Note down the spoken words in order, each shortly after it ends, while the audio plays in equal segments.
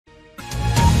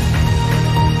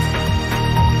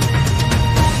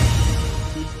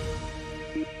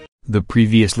The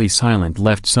previously silent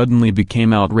left suddenly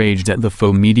became outraged at the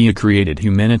faux media-created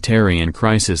humanitarian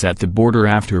crisis at the border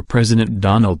after President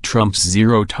Donald Trump's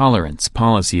zero-tolerance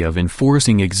policy of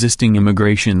enforcing existing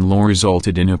immigration law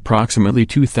resulted in approximately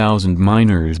 2,000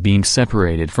 minors being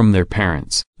separated from their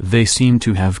parents. They seem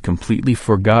to have completely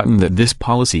forgotten that this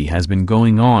policy has been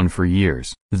going on for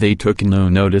years. They took no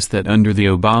notice that under the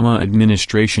Obama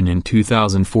administration in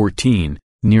 2014,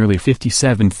 nearly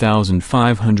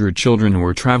 57,500 children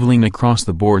were traveling across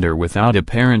the border without a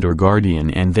parent or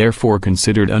guardian and therefore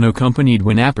considered unaccompanied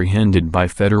when apprehended by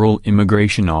federal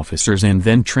immigration officers and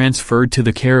then transferred to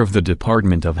the care of the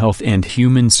Department of Health and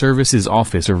Human Services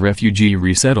Office of Refugee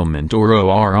Resettlement or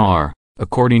ORR.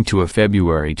 According to a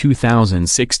February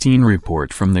 2016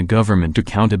 report from the Government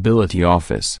Accountability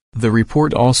Office, the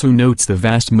report also notes the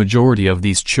vast majority of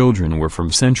these children were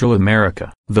from Central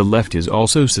America. The left is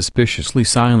also suspiciously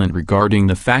silent regarding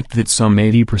the fact that some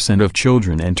 80% of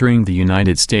children entering the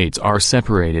United States are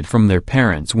separated from their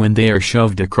parents when they are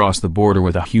shoved across the border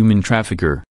with a human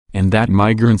trafficker, and that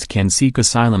migrants can seek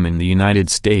asylum in the United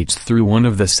States through one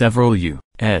of the several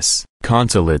U.S.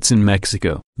 consulates in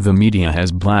Mexico. The media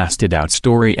has blasted out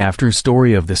story after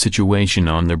story of the situation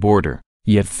on the border,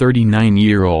 yet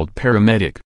 39-year-old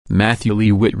paramedic Matthew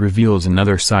Lee Witt reveals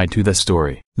another side to the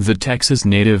story. The Texas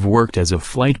native worked as a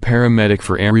flight paramedic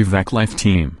for Air Evac Life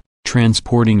Team,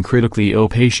 transporting critically ill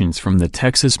patients from the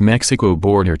Texas-Mexico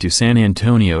border to San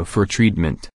Antonio for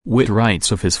treatment. Witt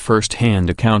writes of his first-hand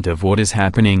account of what is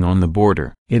happening on the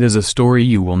border. It is a story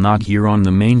you will not hear on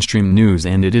the mainstream news,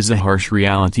 and it is a harsh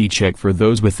reality check for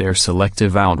those with their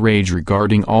selective outrage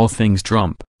regarding all things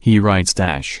Trump. He writes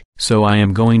So I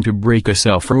am going to break a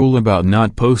self-rule about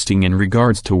not posting in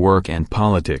regards to work and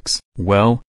politics.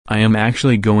 Well, I am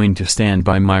actually going to stand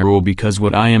by my rule because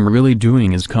what I am really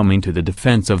doing is coming to the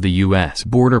defense of the U.S.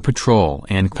 Border Patrol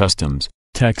and Customs,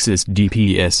 Texas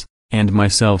DPS, and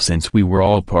myself, since we were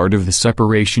all part of the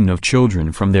separation of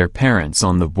children from their parents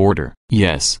on the border.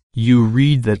 Yes, you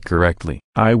read that correctly.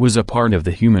 I was a part of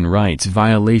the human rights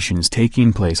violations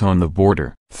taking place on the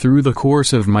border. Through the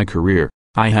course of my career,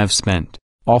 I have spent,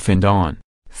 off and on,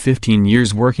 15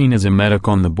 years working as a medic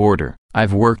on the border.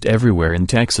 I've worked everywhere in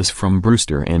Texas from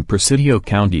Brewster and Presidio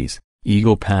counties,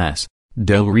 Eagle Pass,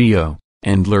 Del Rio,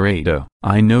 and Laredo.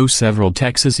 I know several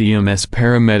Texas EMS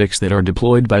paramedics that are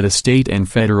deployed by the state and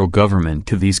federal government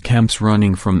to these camps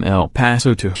running from El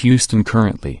Paso to Houston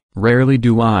currently. Rarely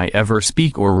do I ever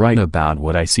speak or write about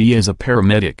what I see as a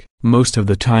paramedic. Most of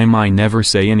the time I never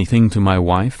say anything to my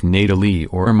wife Natalie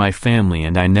or my family,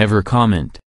 and I never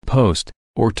comment, post,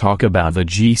 or talk about the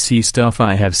GC stuff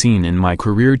I have seen in my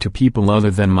career to people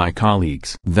other than my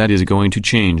colleagues. That is going to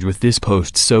change with this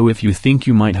post, so if you think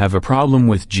you might have a problem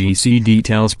with GC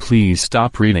details, please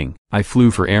stop reading. I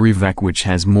flew for Air Evac, which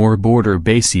has more border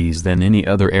bases than any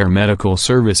other air medical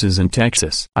services in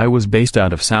Texas. I was based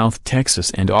out of South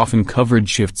Texas and often covered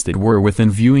shifts that were within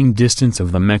viewing distance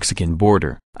of the Mexican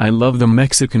border. I love the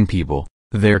Mexican people,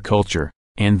 their culture,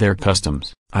 and their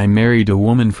customs. I married a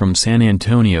woman from San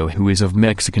Antonio who is of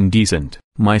Mexican descent.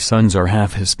 My sons are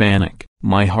half Hispanic.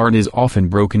 My heart is often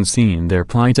broken seeing their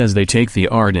plight as they take the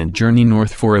ardent journey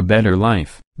north for a better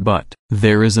life. But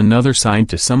there is another side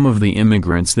to some of the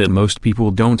immigrants that most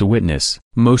people don't witness.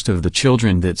 Most of the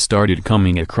children that started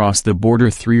coming across the border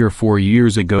 3 or 4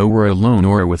 years ago were alone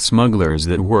or with smugglers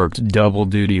that worked double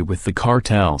duty with the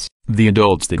cartels. The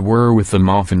adults that were with them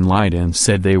often lied and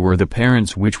said they were the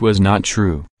parents, which was not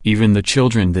true. Even the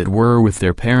children that were with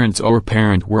their parents or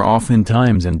parent were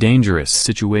oftentimes in dangerous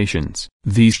situations.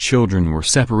 These children were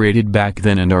separated back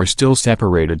then and are still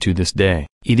separated to this day.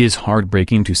 It is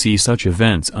heartbreaking to see such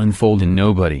events unfold, and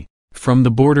nobody, from the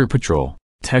Border Patrol,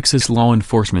 Texas law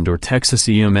enforcement, or Texas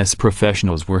EMS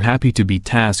professionals were happy to be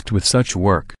tasked with such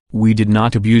work. We did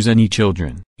not abuse any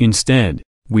children. Instead,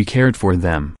 we cared for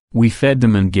them. We fed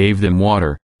them and gave them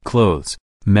water, clothes,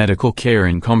 medical care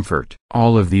and comfort.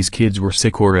 All of these kids were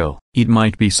sick or ill. It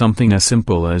might be something as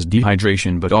simple as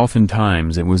dehydration, but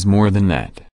oftentimes it was more than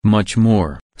that. Much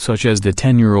more, such as the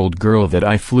 10-year-old girl that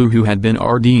I flew who had been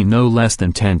RD no less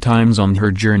than 10 times on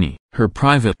her journey. Her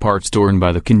private parts torn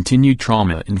by the continued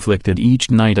trauma inflicted each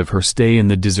night of her stay in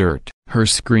the desert. Her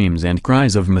screams and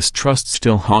cries of mistrust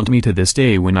still haunt me to this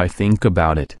day when I think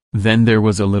about it. Then there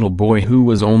was a little boy who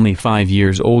was only 5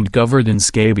 years old, covered in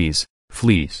scabies,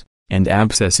 fleas, and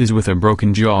abscesses with a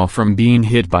broken jaw from being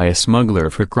hit by a smuggler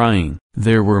for crying.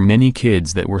 There were many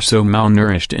kids that were so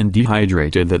malnourished and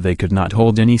dehydrated that they could not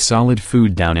hold any solid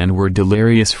food down and were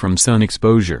delirious from sun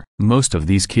exposure. Most of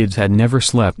these kids had never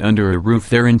slept under a roof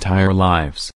their entire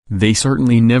lives. They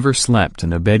certainly never slept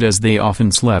in a bed, as they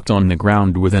often slept on the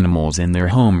ground with animals in their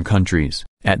home countries.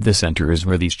 At the centers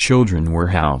where these children were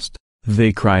housed,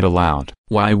 they cried aloud.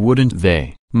 Why wouldn't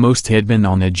they? Most had been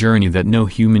on a journey that no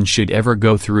human should ever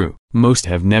go through. Most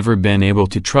have never been able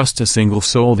to trust a single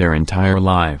soul their entire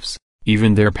lives,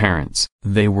 even their parents.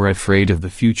 They were afraid of the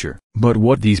future. But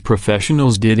what these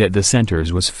professionals did at the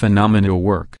centers was phenomenal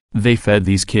work. They fed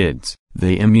these kids,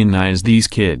 they immunized these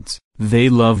kids, they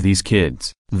love these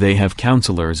kids, they have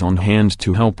counselors on hand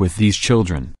to help with these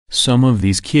children. Some of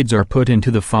these kids are put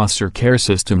into the foster care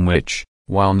system, which,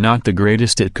 while not the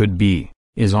greatest it could be,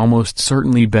 is almost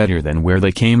certainly better than where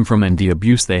they came from and the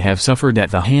abuse they have suffered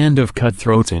at the hand of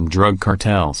cutthroats and drug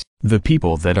cartels. The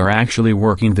people that are actually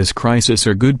working this crisis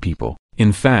are good people.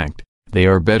 In fact, they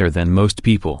are better than most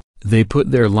people. They put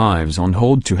their lives on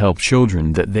hold to help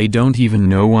children that they don't even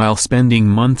know, while spending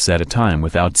months at a time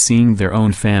without seeing their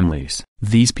own families.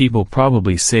 These people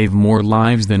probably save more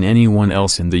lives than anyone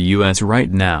else in the US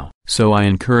right now. So I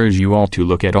encourage you all to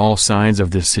look at all sides of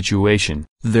this situation.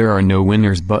 There are no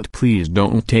winners, but please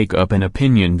don't take up an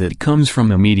opinion that comes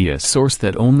from a media source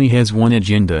that only has one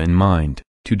agenda in mind,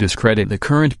 to discredit the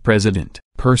current president.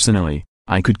 Personally,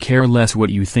 I could care less what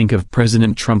you think of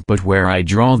President Trump, but where I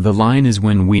draw the line is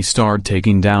when we start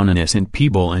taking down innocent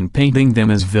people and painting them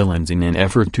as villains in an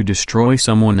effort to destroy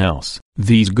someone else.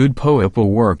 These good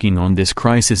people working on this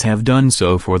crisis have done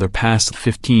so for the past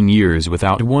 15 years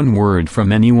without one word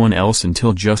from anyone else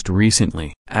until just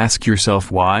recently. Ask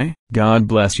yourself why? God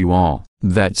bless you all.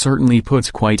 That certainly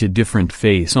puts quite a different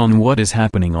face on what is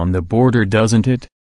happening on the border, doesn't it?